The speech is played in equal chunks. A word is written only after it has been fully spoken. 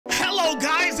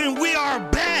and we are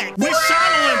back with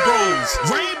Shiloh and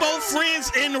Bros. Rainbow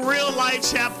Friends in Real Life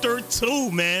Chapter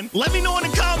 2, man. Let me know in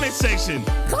the comment section.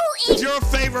 Who is your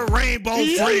favorite rainbow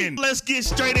friend? Let's get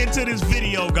straight into this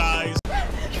video, guys.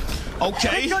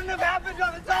 Okay. It couldn't have happened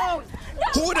on its own.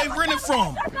 No, who are they running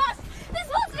from? This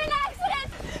wasn't an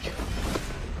accident.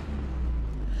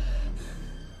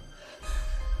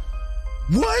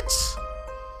 What?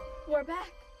 We're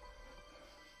back.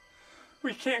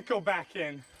 We can't go back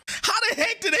in. How the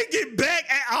heck did they get back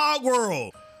at our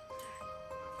world?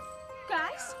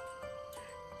 Guys,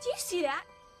 do you see that?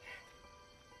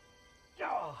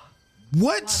 Oh,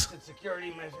 What? security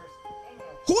measures.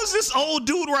 Who is this old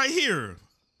dude right here?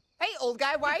 Hey, old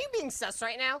guy, why are you being sus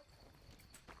right now?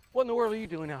 What in the world are you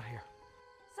doing out here?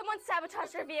 Someone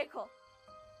sabotaged our vehicle.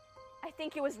 I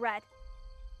think it was Red.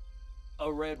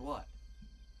 A red what?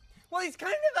 Well, he's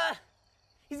kind of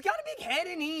he's got a big head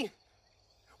and he...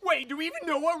 Wait, do we even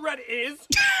know what red is?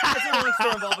 It's a running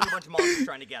store involving a bunch of monsters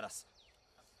trying to get us.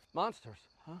 Monsters,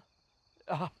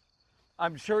 huh?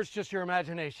 I'm sure it's just your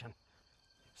imagination.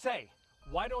 Say,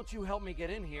 why don't you help me get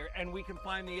in here and we can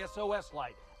find the SOS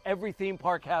light? Every theme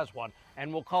park has one,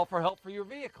 and we'll call for help for your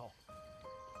vehicle.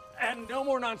 And no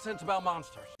more nonsense about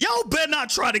monsters. Y'all better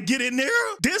not try to get in there.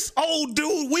 This old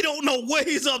dude, we don't know what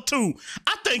he's up to.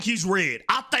 I think he's red.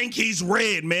 I think he's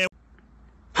red, man.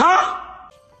 Huh?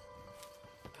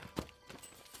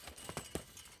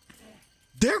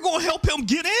 They're gonna help him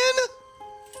get in?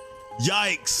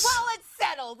 Yikes. Well, it's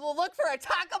settled. We'll look for a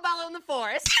Taco Bell in the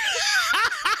forest.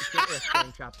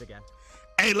 Getting trapped again.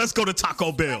 Hey, let's go to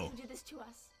Taco Bell. Red can do this to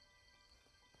us.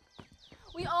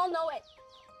 We all know it.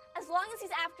 As long as he's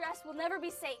after us, we'll never be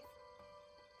safe.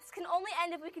 This can only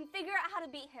end if we can figure out how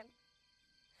to beat him.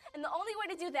 And the only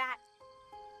way to do that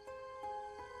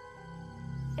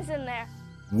is in there.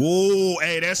 Whoa,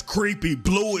 hey, that's creepy.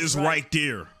 Blue is right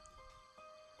there.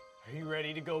 Are you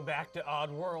ready to go back to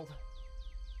Oddworld?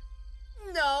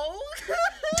 No.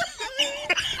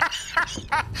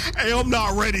 Hey, I'm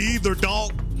not ready either,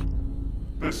 dog.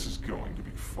 This is going to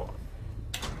be fun.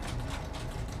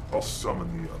 I'll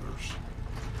summon the others.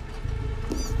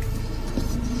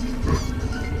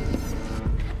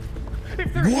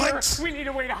 If they're What? here, we need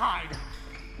a way to hide.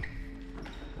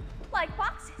 Like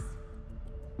boxes.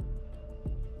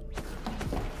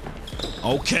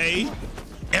 Okay.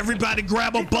 Everybody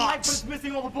grab a It's the light, but box. it's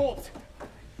missing all the bolts.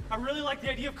 I really like the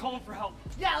idea of calling for help.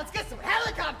 Yeah, let's get some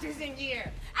helicopters in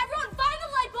here. Everyone find the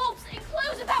light bulbs and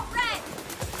clues about Red.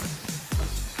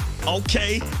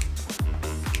 Okay.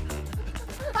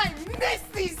 I miss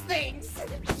these things.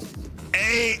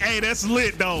 Hey, that's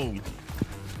lit, though.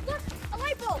 Look, a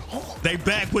light bulb. They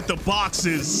back with the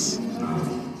boxes.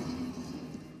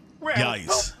 Where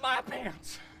Yikes. poop my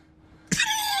pants?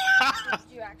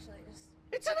 You actually just...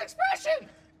 It's an expression.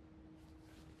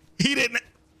 He didn't.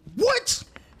 What?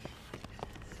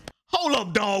 Hold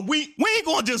up, dog. We ain't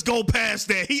gonna just go past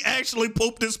that. He actually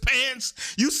pooped his pants.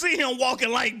 You see him walking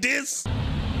like this?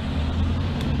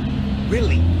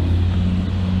 Really?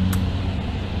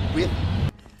 Really?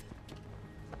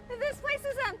 This place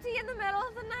is empty in the middle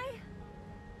of the night.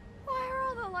 Why are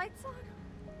all the lights on?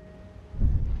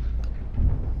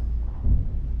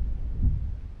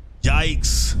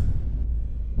 Yikes.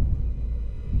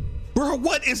 Bro,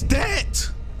 what is that?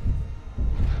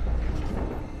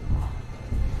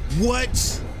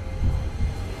 What?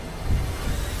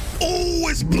 Oh,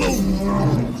 it's blue.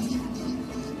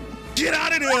 Get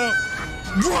out of there.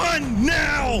 Run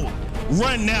now.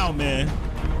 Run now, man.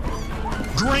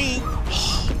 Green.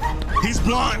 He's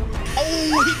blind.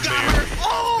 Oh, he got her.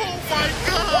 Oh, my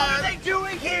What God. are they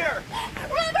doing here?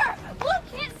 River! Blue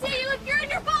can't see you if you're in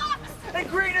your box! And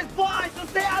green is blind, so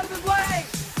stay out of his way!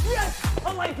 Yes!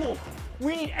 A light bulb!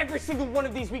 We need every single one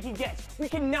of these we can get. We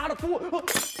cannot afford...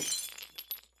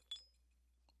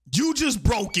 You just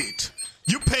broke it.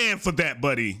 You're paying for that,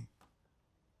 buddy.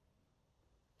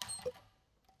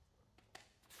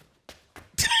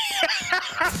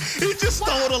 He just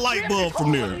stole the light bulb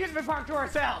from there. We the park to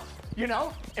ourselves. You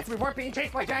know, if we weren't being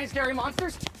chased by giant scary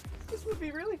monsters, this would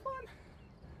be really fun.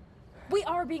 We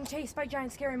are being chased by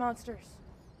giant scary monsters.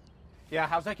 Yeah,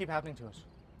 how's that keep happening to us?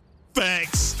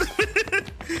 Facts.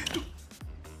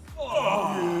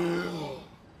 I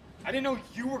didn't know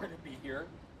you were gonna be here.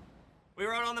 We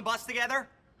rode on the bus together.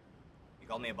 You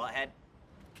called me a butthead.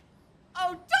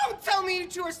 Oh, don't tell me you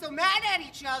two are still mad at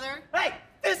each other. Hey,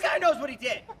 this guy knows what he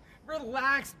did.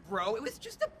 Relax, bro. It was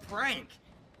just a prank.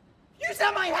 You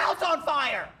set my house on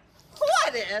fire.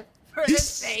 What if, for the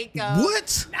sake of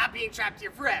What? not being trapped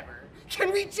here forever,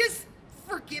 can we just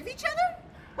forgive each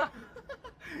other?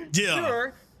 Yeah.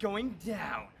 You're going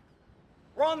down.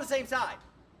 We're on the same side.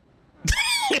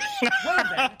 Well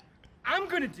then, I'm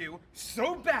gonna do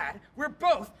so bad we're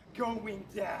both going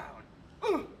down.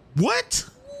 What?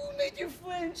 Ooh, made you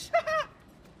flinch.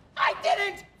 I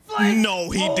didn't flinch. No,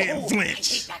 he didn't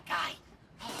flinch. I hate that guy.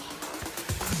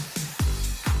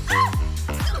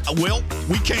 Well,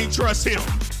 we can't trust him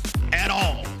at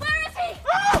all. Where is he?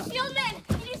 Shieldman,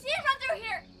 did you see him run through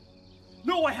here?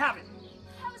 No, I haven't.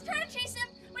 I was trying to chase him,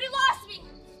 but he lost me.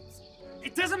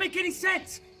 It doesn't make any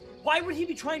sense. Why would he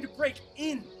be trying to break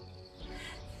in?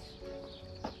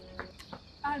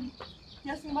 I'm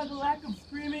guessing by the lack of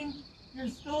screaming, you're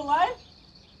still alive?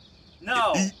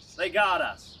 No, they got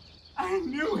us. I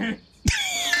knew it.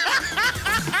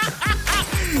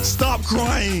 Stop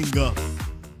crying.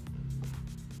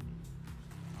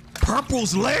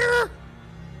 Purple's lair?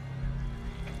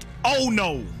 Oh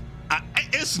no.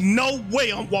 It's no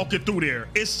way I'm walking through there.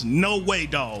 It's no way,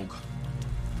 dog.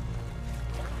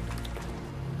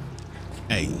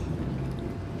 Hey.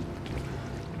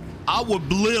 I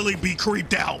would literally be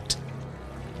creeped out.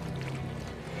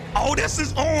 Oh, that's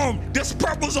his arm. That's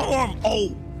Purple's arm.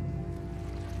 Oh.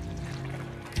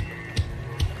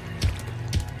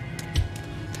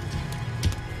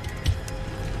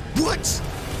 What?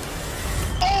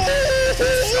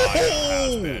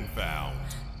 Oh! Been found.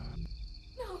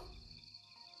 No.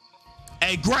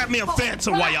 Hey, grab me a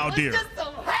phantom while y'all there. There's just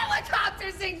some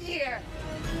helicopters in here.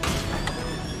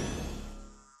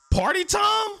 Party time?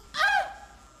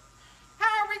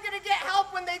 How are we gonna get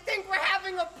help when they think we're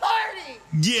having a party?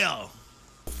 Yeah.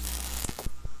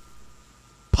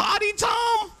 Potty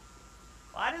time?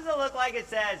 Why does it look like it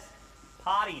says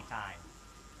potty time?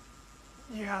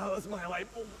 Yeah, that's my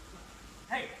light bulb.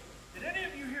 Hey, did any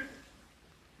of you hear?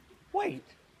 Wait,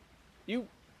 you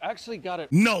actually got it.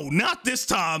 No, not this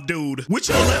time, dude. With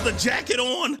your leather jacket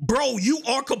on? Bro, you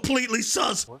are completely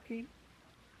sus. Working?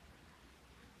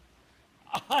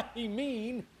 I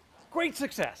mean, great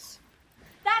success.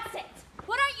 That's it.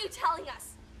 What aren't you telling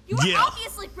us? You were Yeah.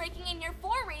 obviously breaking in here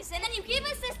for a reason, and you gave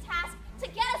us this task to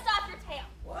get us off your tail.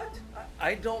 What?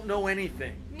 I don't know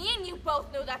anything. Me and you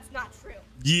both know that's not true.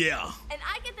 Yeah, And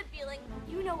I get the feeling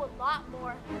you know a lot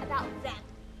more about them.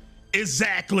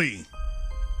 exactly.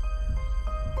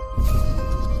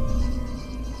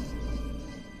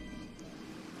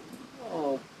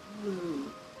 Oh,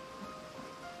 Blue.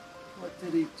 What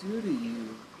did he do to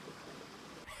you?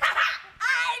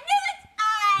 I knew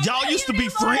it! Y'all used to be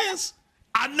friends?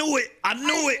 I knew it. I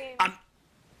knew it.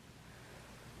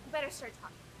 You better start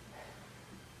talking.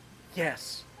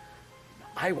 Yes,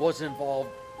 I was involved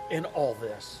in all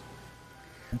this.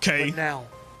 Okay. But now,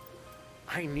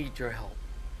 I need your help.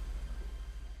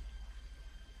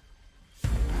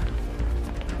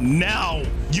 Now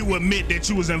you admit that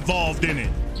you was involved in it.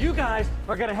 You guys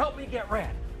are gonna help me get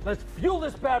Red. Let's fuel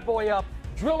this bad boy up,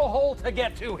 drill a hole to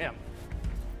get to him.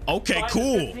 Okay, Find the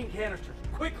cool. 15 canisters,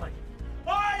 quickly.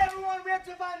 All right, everyone, we have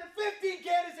to find the 15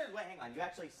 canisters. Wait, hang on. You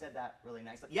actually said that really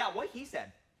nicely. Yeah, what he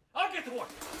said. I'll get to work.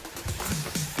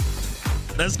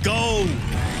 Let's go.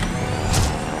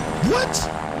 What?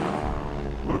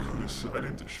 Look who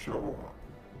decided to show up.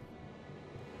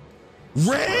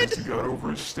 Red? He got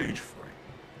over his stage fright.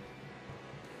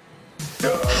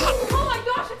 Oh my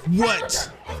gosh, it's What?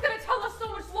 Calendar. He's gonna tell us so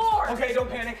much lore. Okay, don't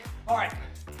panic. All right.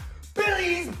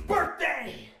 Billy's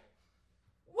birthday.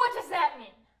 What does that mean?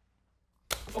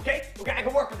 Okay, I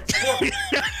can work with this.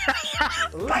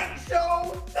 Light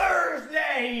show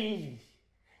Thursday.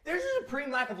 There's a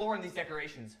supreme lack of lore in these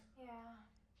decorations.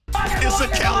 Yeah. It's a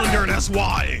calendar, that's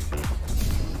why.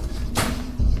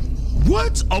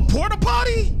 What? A porta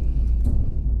potty?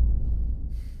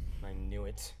 I knew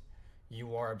it.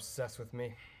 You are obsessed with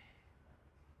me.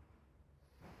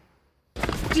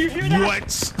 Do you hear that? What?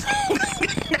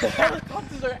 The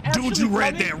helicopters are actually Dude, you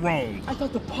read coming? that wrong. I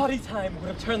thought the potty time would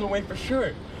have turned them away for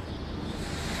sure.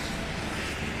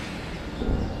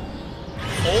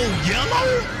 Oh,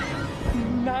 yellow?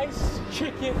 Nice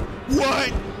chicken.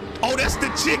 What? Oh, that's the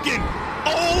chicken.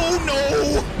 Oh,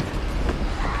 no.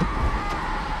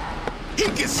 He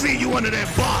can see you under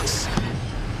that box.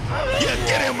 Yeah,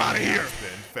 get him out of here.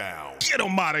 Get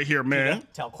him out of here, man.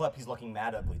 Tell Clip he's looking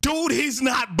mad ugly. Dude, he's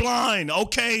not blind,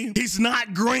 okay? He's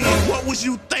not green. What was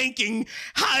you thinking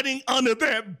hiding under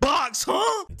that box,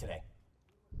 huh? Today.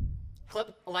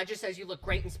 Clip, Elijah says you look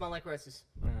great and smell like roses.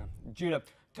 Judah,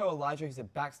 tell Elijah he's a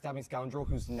backstabbing scoundrel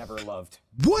who's never loved.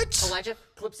 What? Elijah,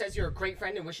 Clip says you're a great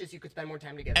friend and wishes you could spend more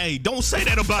time together. Hey, don't say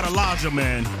that about Elijah,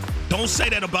 man. Don't say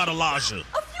that about Elijah.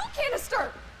 A fuel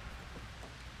canister!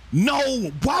 No,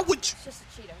 why would you? It's just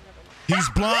a Cheeto, never mind. He's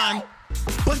blind,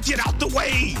 but get out the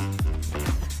way.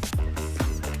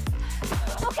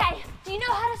 Okay, do you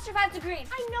know how to survive the green?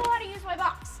 I know how to use my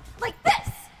box. Like this!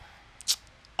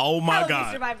 Oh my How have you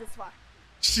God. survived this far?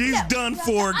 She's No, done you have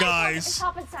for, to guys. and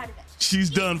hop inside of it. She's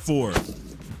done for.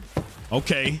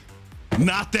 Okay.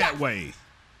 Not that way.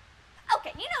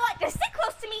 Okay, you know what? Just sit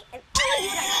close to me and only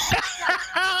do that.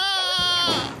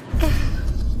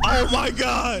 Oh my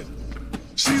God.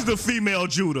 She's the female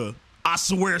Judah. I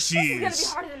swear she This is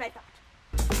gonna be harder than I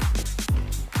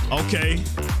thought. Okay.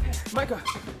 Micah,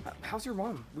 how's your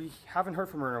mom? We haven't heard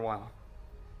from her in a while.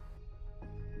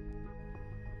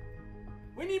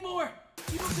 We need more.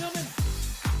 Keep them coming.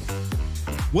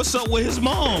 What's up with his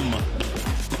mom?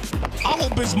 I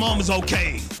hope his mom is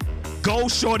okay. Go,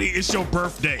 shorty, it's your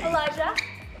birthday. Elijah?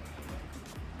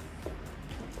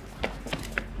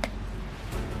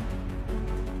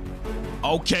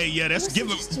 Okay, yeah, that's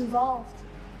giving. Just involved.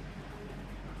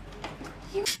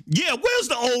 Yeah, where's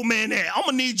the old man at? I'm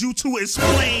gonna need you to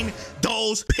explain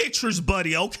those pictures,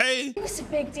 buddy, okay? It was a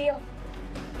big deal.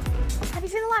 Have you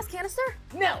seen the last canister?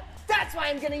 No, that's why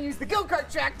I'm gonna use the go-kart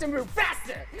track to move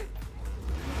faster.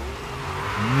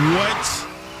 What?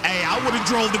 Hey, I would have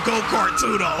drove the go-kart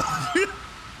too, though.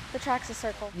 The track's a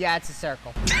circle. Yeah, it's a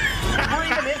circle. How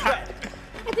even is that?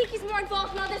 I think he's more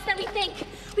involved in all this than we think.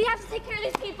 We have to take care of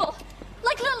these people.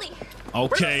 Like Lily.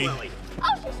 Okay. Oh,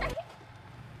 she's right here.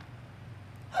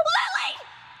 Lily!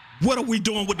 What are we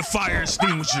doing with the fire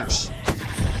extinguishers?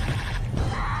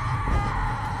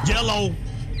 Yellow.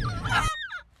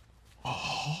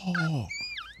 Oh,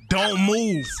 don't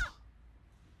move.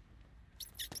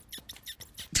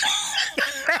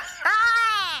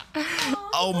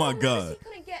 Oh my God. He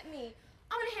couldn't get me.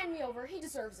 I'm gonna hand me over. He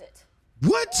deserves it.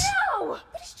 What? No!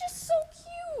 But he's just so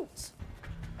cute.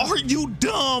 Are you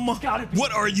dumb?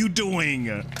 What are you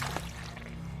doing?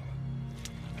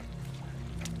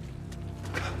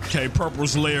 Okay,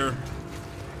 Purple's lair.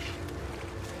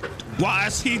 Why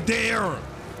is he there?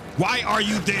 Why are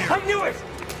you there? I knew it!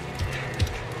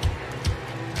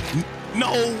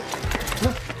 No.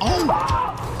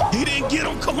 Oh, he didn't get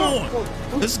him. Come on.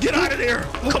 Let's get out of there.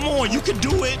 Come on, you can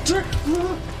do it.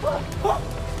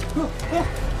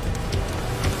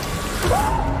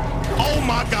 Oh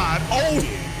my God. Oh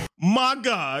my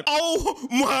God. Oh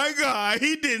my God.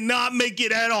 He did not make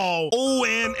it at all. Oh,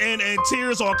 and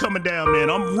tears are coming down, man.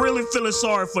 I'm really feeling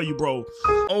sorry for you, bro.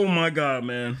 Oh my God,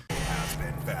 man. Has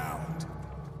been found.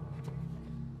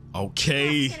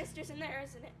 Okay. Canister's in there,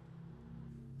 isn't it?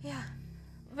 Yeah.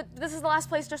 But this is the last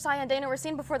place Josiah and Dana were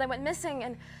seen before they went missing,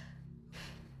 and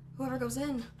whoever goes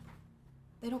in,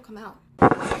 they don't come out.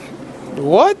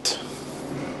 What?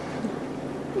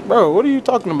 Bro, what are you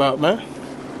talking about, man?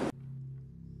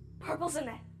 Purple's in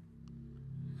there.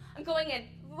 I'm going in.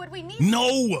 What we need?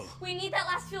 No. We need that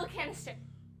last fuel canister.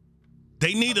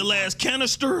 They need the last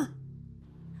canister.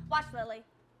 Watch, Lily.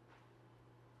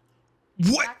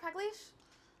 What? Backpack leash?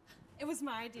 It was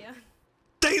my idea.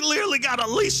 They literally got a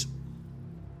leash.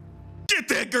 Get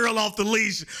that girl off the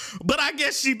leash. But I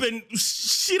guess she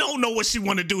don't know what she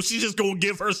want to do. She's just going to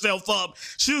give herself up.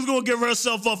 She was going to give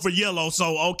herself up for Yellow.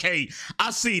 So, okay,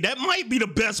 I see. That might be the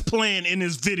best plan in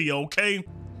this video, okay?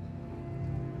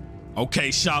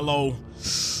 Okay, Shiloh.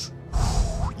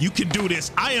 You can do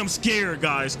this. I am scared,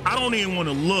 guys. I don't even want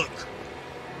to look.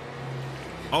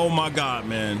 Oh, my God,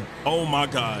 man. Oh, my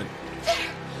God.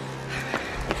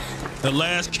 The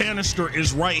last canister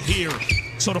is right here.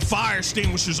 So the fire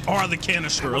extinguishers are the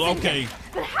canister. Okay.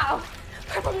 But how?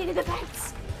 Purple needed the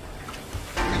vents.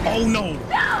 Oh no.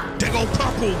 No! There go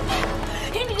Purple.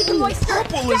 He needed the moisture.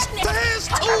 Purple is fast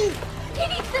too. He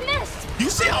needs the mist. You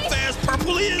see how fast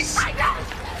Purple is? I got it.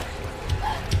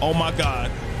 Oh my God.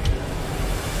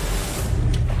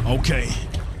 Okay.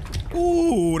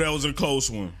 Ooh, that was a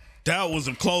close one. That was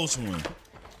a close one.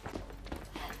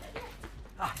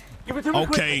 Give it to me Okay.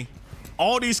 quickly.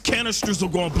 All these canisters are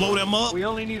gonna blow them up. We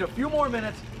only need a few more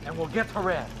minutes and we'll get to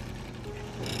Red.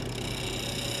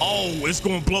 Oh, it's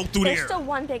gonna blow through There's there. still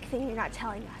one big thing you're not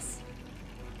telling us.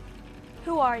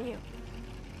 Who are you?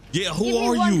 Yeah, who Give me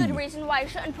are one you? good reason why I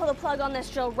shouldn't pull the plug on this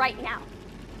drill right now.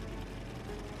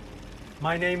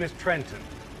 My name is Trenton,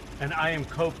 and I am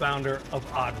co-founder of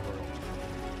Oddworld.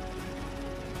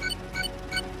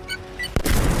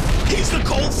 He's the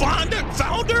co-founder?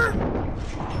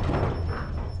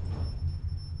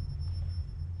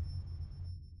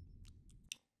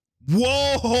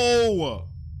 Whoa!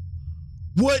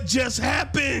 What just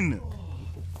happened?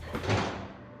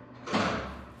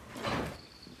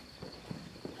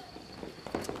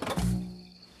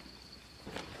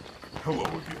 Hello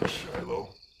again,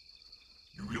 Shiloh.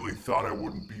 You really thought I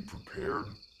wouldn't be prepared?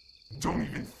 Don't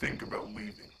even think about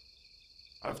leaving.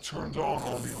 I've turned on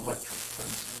all the electric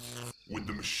fences. With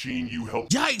the machine you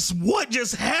helped Yikes, what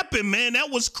just happened, man? That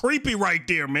was creepy right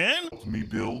there, man. me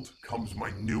build comes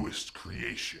my newest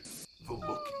creation, the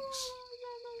Lookies.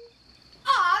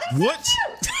 Aw, they're What? so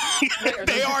cute!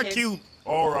 They are cute.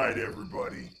 All right,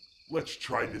 everybody. Let's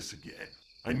try this again.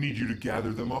 I need you to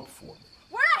gather them up for me.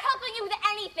 We're not helping you with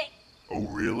anything. Oh,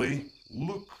 really?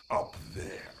 Look up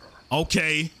there.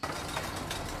 Okay.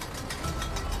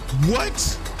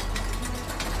 What?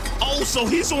 Oh, so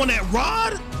he's on that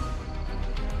rod?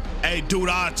 Hey, dude,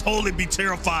 I'd totally be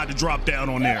terrified to drop down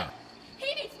on there.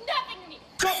 He means nothing to me.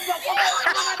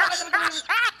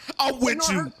 I'm with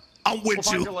you. I'm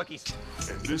with you.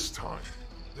 And this time,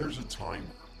 there's a timer.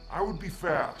 I would be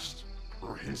fast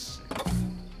for his sake.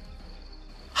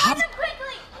 Find them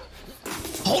quickly.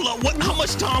 Hold up, what? How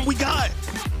much time we got?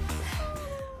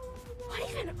 What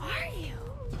even are you?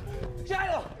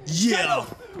 Shiloh! Yeah. Shiloh,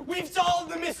 we've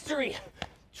solved the mystery.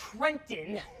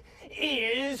 Trenton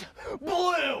is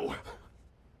blue.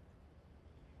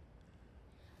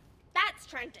 That's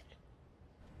Trenton.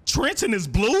 Trenton is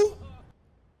blue?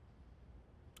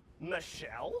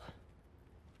 Michelle?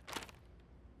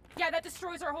 Yeah, that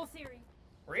destroys our whole theory.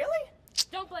 Really?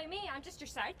 Don't blame me, I'm just your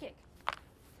sidekick.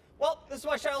 Well, this is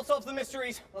why Shiloh solves the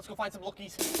mysteries. Let's go find some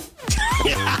lookies.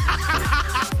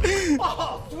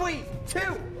 Oh, sweet, 2.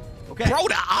 Okay. Bro,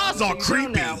 the eyes are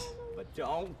creepy. Now, but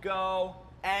don't go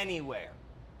anywhere.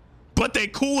 But they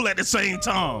cool at the same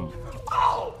time.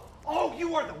 Oh,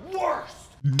 you are the worst.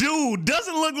 Dude,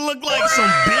 doesn't look like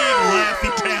some big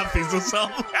Laffy Taffies or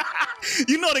something.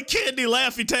 You know the candy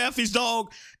Laffy Taffies,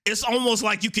 dog? It's almost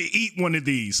like you can eat one of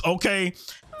these, okay?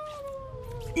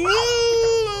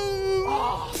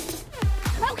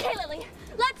 Okay, Lily,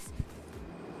 let's...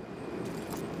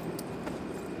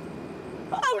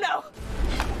 Oh, no.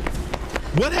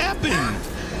 What happened?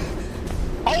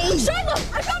 Oh! Shiloh,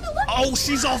 I found a look. Oh,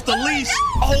 she's off the leash.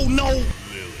 Oh, no. Lily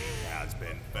has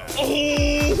been found.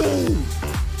 Oh!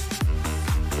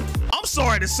 I'm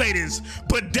sorry to say this,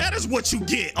 but that is what you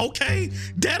get, okay?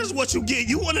 That is what you get.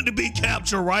 You wanted to be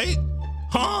captured, right?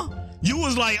 Huh? You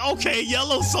was like, okay,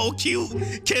 Yellow's so cute.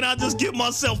 Can I just give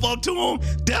myself up to him?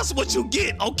 That's what you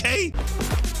get, okay?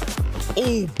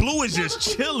 Oh, Blue is just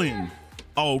chilling.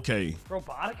 Oh, okay.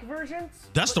 Robotic versions?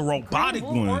 That's the robotic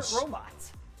Green and Blue ones. weren't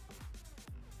robots.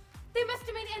 They must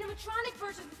have made animatronic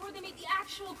versions before they made the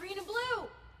actual green and blue.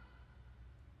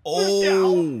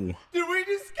 Oh. Did we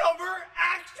discover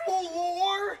actual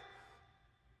lore?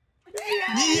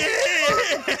 Yeah.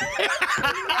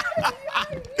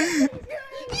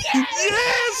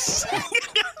 Yes.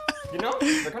 You know,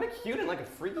 they're kind of cute in like a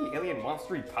freaky alien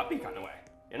monstery puppy kind of way,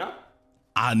 you know?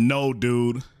 I know,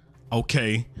 dude.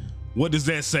 Okay. What does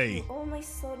that say? You only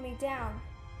slowed me down.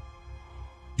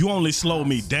 You only slowed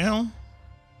me down?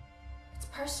 It's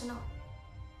personal.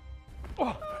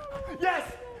 Oh,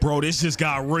 yes! Bro, this just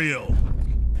got real.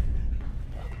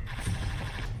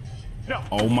 No.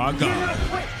 Oh my God.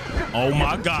 Oh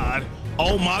my God.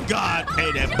 Oh my God.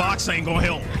 Hey, that box ain't gonna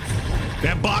help.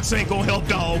 That box ain't gonna help,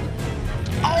 dog.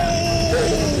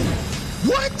 Oh!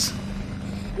 What?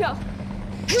 No.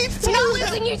 He flew. I'm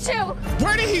losing you too.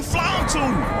 Where did he fly to?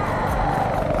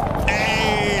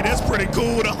 Hey, that's pretty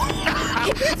cool though.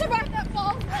 You can survive that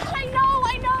fall. I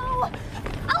know.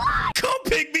 Alive. Come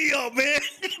pick me up, man.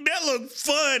 That looked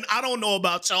fun. I don't know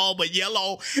about y'all, but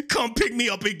Yellow, come pick me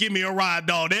up and give me a ride,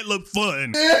 dog. That looked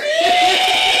fun.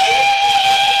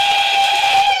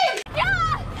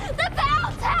 Yeah, the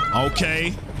bell tower.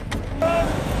 Okay.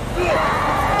 Oh.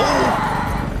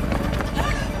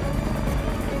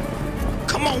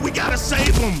 Come on, we gotta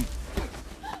save him.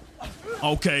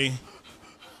 Okay.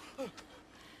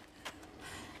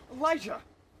 Elijah,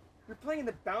 you're playing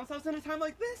the bounce house in a time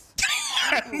like this?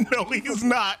 No, he's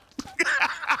not.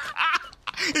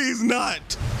 He's not.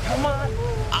 Come on.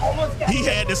 Almost got He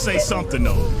had to say something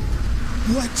though.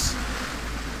 What?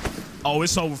 Oh,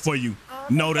 it's over for you.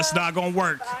 No, that's not gonna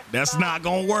work. That's not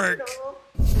gonna work.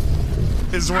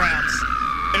 It's wraps.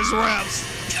 It's wraps.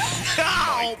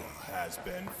 Ow! Has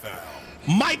been found.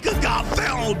 Micah got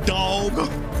found, dog.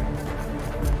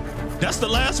 That's the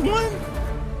last one?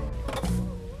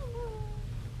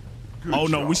 Good Oh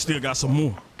no, job. we still got some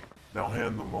more. Now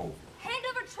hand them over. Hand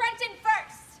over Trenton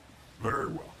first. Very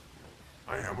well.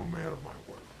 I am a man of my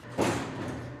word.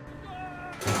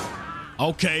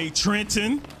 Okay,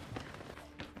 Trenton.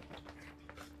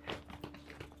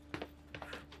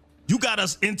 You got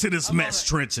us into this mess,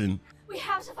 Trenton. We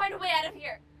have to find a way out of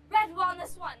here. Red won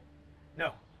this one.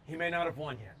 No, he may not have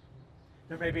won yet.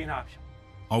 There may be an option.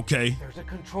 Okay. There's a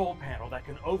control panel that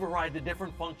can override the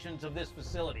different functions of this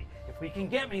facility. If we can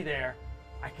get me there,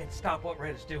 I can stop what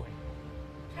Red is doing.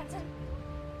 Trenton,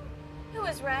 who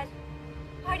is Red?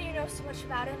 Why do you know so much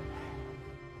about him?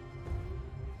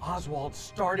 Oswald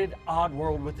started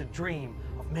Oddworld with the dream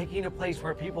of making a place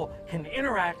where people can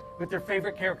interact with their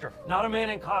favorite character. Not a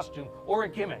man in costume or a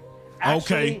gimmick.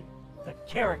 Actually, the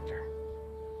character.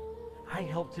 I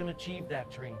helped him achieve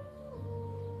that dream.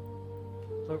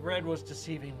 But Red was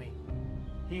deceiving me.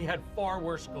 He had far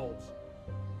worse goals.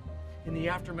 In the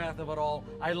aftermath of it all,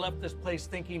 I left this place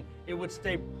thinking it would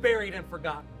stay buried and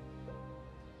forgotten.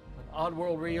 When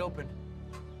Oddworld reopened,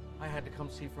 I had to come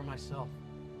see for myself.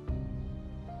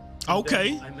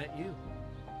 Okay. I met you.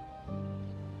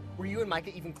 Were you and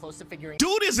Micah even close to figuring?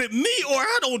 Dude, is it me or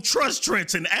I don't trust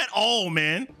Trenton at all,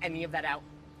 man? Any of that out?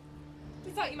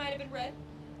 We thought you might have been Red.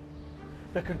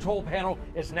 The control panel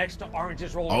is next to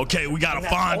Orange's roller. Okay, we gotta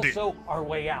find it. Also, our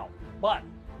way out. But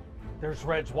there's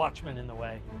Red's Watchman in the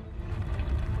way.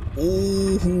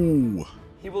 Ooh.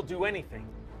 He will do anything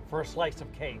for a slice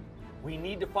of cake. We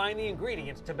need to find the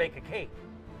ingredients to bake a cake.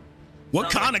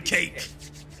 What kind of cake?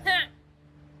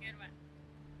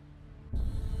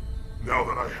 Now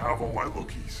that I have all my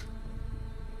lookies,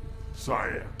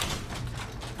 Cyan,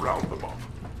 round them up.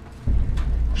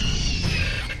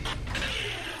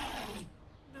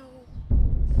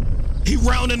 He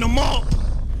rounding them up.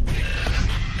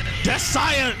 That's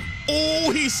Cyan.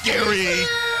 Oh, he's scary.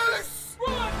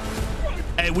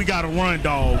 Hey, we gotta run,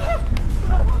 dog.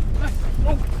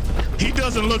 He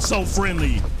doesn't look so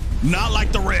friendly. Not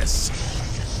like the rest.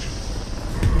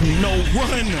 No,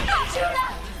 run.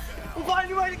 We'll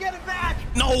find a way to get it back.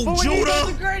 No, but we Judah. need those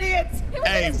ingredients.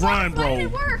 Hey, run, bro.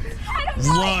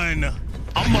 Run.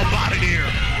 I'm up out of here.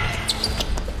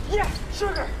 Yeah,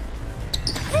 sugar.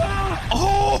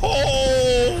 Oh!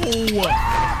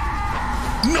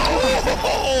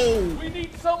 No! We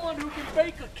need someone who can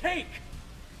bake a cake.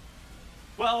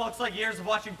 Well, looks like years of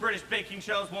watching British baking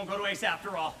shows won't go to waste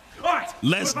after all. All right,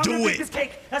 let's if I'm gonna do bake it. This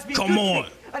cake, has to be a Come good on.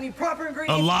 cake. I need proper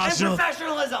ingredients Elijah. and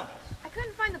professionalism. I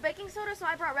couldn't find the baking soda, so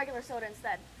I brought regular soda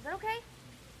instead. Is that okay?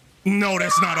 No,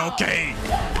 that's not okay.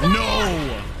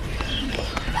 No.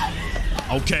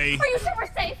 Okay. Are you super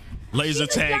safe? Laser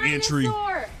She's a tag entry.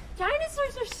 dinosaur.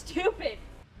 Dinosaurs are stupid.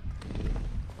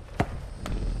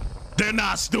 They're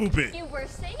not stupid. You were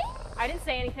singing? I didn't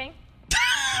say anything.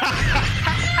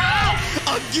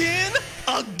 Again?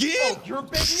 Oh, you're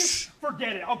baking it?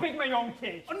 Forget it. I'll bake my own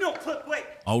cake. Oh, no, wait.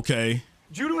 Okay.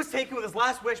 Judah was taken with his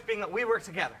last wish being that we work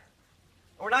together.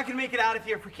 And we're not gonna make it out of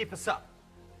here if we keep this up.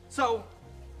 So,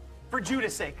 for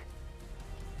Judah's sake.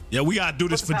 Yeah, we gotta do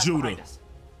this for Judah.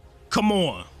 Come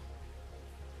on.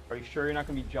 Are you sure you're not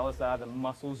gonna be jealous out of the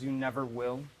muscles you never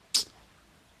will?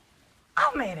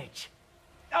 I'll manage.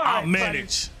 All I'll right,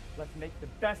 manage. buddy. Let's make the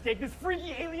best cake this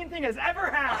freaky alien thing has ever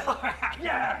had.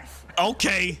 Yes.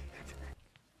 Okay.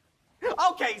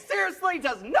 Okay, seriously,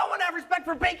 does no one have respect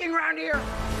for baking around here?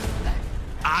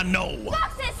 I know.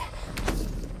 Boxes!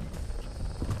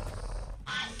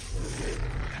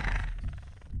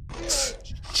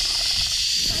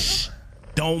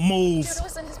 Don't move. Judah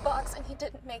was in his box and he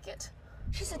didn't make it.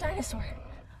 She's a dinosaur.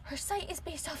 Her sight is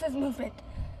based off of movement.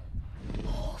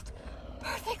 Hold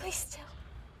perfectly still.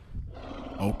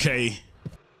 Okay.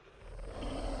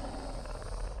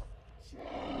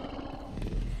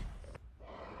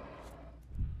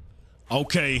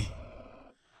 Okay.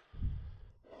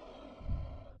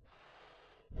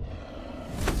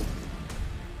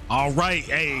 All right,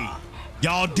 hey.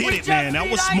 Y'all did it, man. That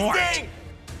was smart.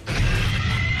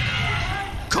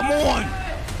 Come on.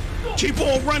 Keep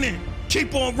on running.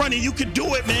 Keep on running. You can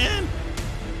do it, man.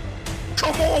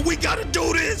 Come on. We got to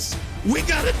do this. We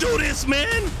got to do this,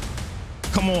 man.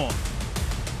 Come on.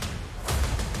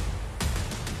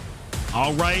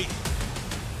 All right.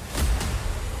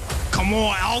 Come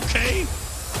on. Okay.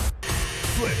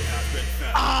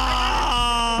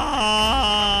 Ah!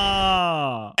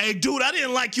 Hey, dude, I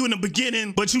didn't like you in the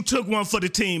beginning, but you took one for the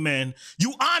team, man.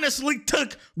 You honestly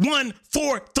took one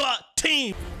for the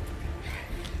team.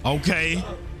 Okay.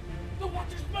 The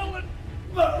watcher's moving.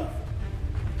 Move.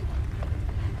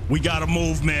 We gotta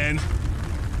move, man.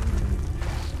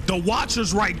 The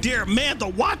Watcher's right there. Man, the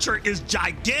Watcher is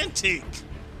gigantic.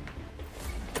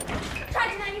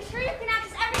 Trenton, are you sure you can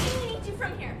access everything you need to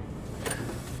from here?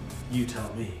 You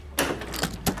tell me.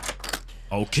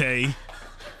 Okay.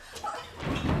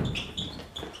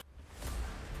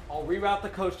 I'll reroute the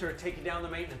coaster and take you down the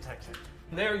maintenance exit.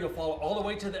 From there, you'll follow all the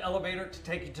way to the elevator to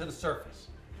take you to the surface.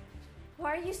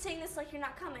 Why are you saying this like you're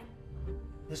not coming?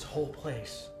 This whole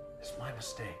place is my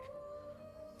mistake.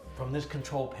 From this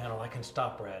control panel, I can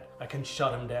stop Red. I can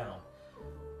shut him down.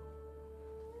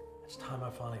 It's time I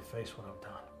finally face what I've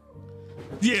done.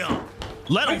 Yeah,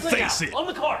 let him Quickly face now, it. On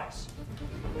the cars.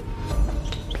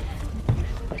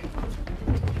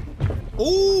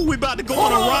 Ooh, we about to go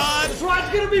on a ride. This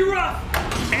ride's gonna be rough.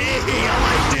 Hey,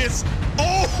 I like this.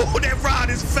 Oh, that ride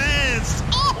is fast.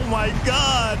 Oh my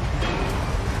God.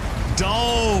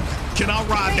 Dog, can I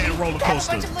ride that roller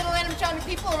coaster? A bunch of little animatronic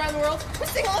people around the world who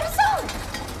sing a little song.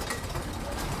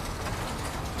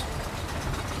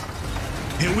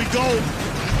 Here we go.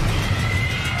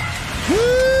 Woo!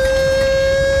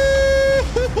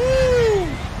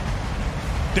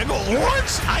 There go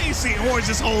Orange? I ain't seen Orange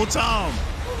this whole time.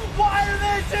 Why are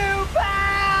they too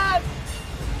fast?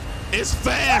 It's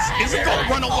fast. Is it gonna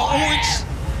run over Orange?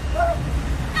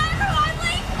 Everyone,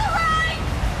 leave the ride!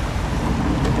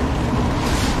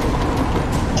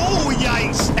 Oh,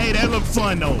 yikes. Hey, that look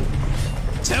fun, though.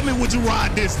 Tell me, would you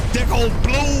ride this? There go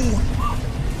Blue.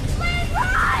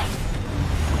 Ride!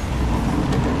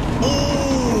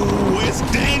 Oh, it's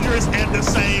dangerous at the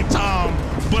same time,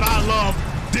 but I love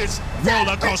this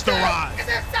roller coaster ride. Because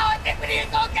they're so addicted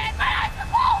to go get my eyes to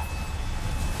balls.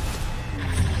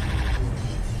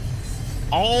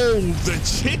 Oh, the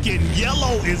chicken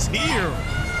yellow is here.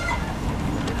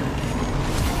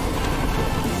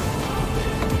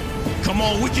 Come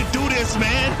on, we can do this,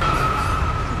 man.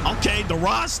 Okay, the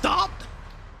ride stopped.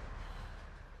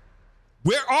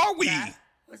 Where are we? That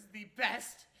was the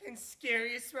best and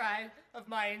scariest ride of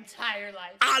my entire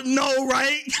life. I know,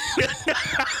 right? There's an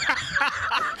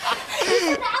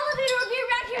elevator will be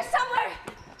around here somewhere.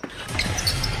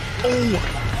 Oh,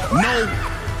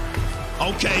 no.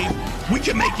 Okay, we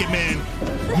can make it, man.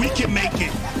 We can make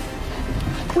it.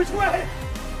 Which way?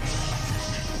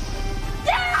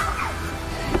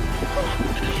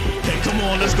 Okay, come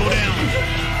on, let's go down.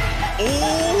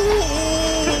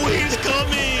 Oh, he's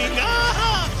coming.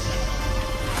 Ah.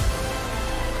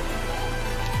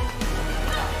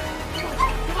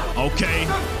 Okay,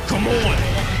 come on.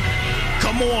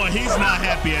 Come on, he's not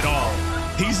happy at all.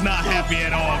 He's not happy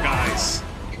at all, guys.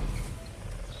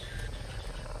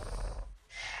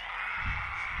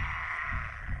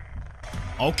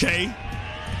 Okay.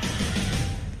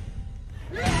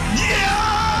 Yeah!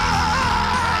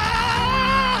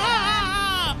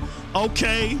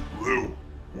 Okay. Blue,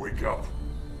 wake up.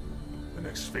 The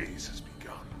next phase has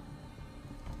begun.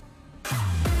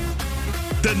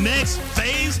 The next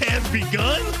phase has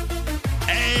begun?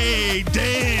 Hey,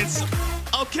 dance.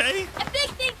 Okay. A big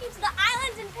thank you to the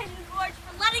Islands in Pigeon Forge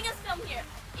for letting us film here.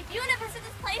 If you want to visit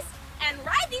this place and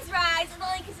ride these rides, the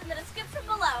link is in the description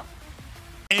below.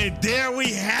 And there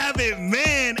we have it,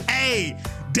 man. Hey,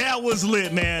 that was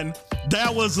lit, man.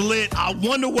 That was lit. I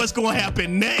wonder what's going to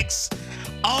happen next.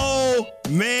 Oh,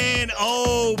 man,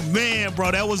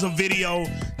 bro. That was a video.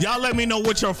 Y'all let me know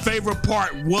what your favorite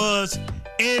part was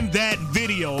in that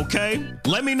video, okay?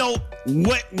 Let me know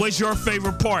what was your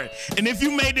favorite part. And if you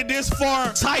made it this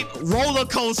far, type roller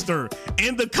coaster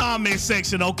in the comment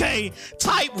section, okay?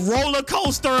 Type roller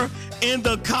coaster in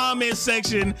the comment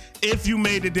section if you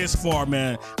made it this far,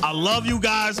 man. I love you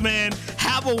guys, man.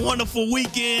 Have a wonderful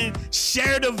weekend.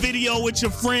 Share the video with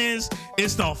your friends.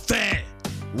 It's the Fat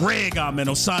Red Guy, man.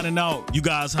 I'm signing out. You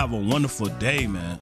guys have a wonderful day, man.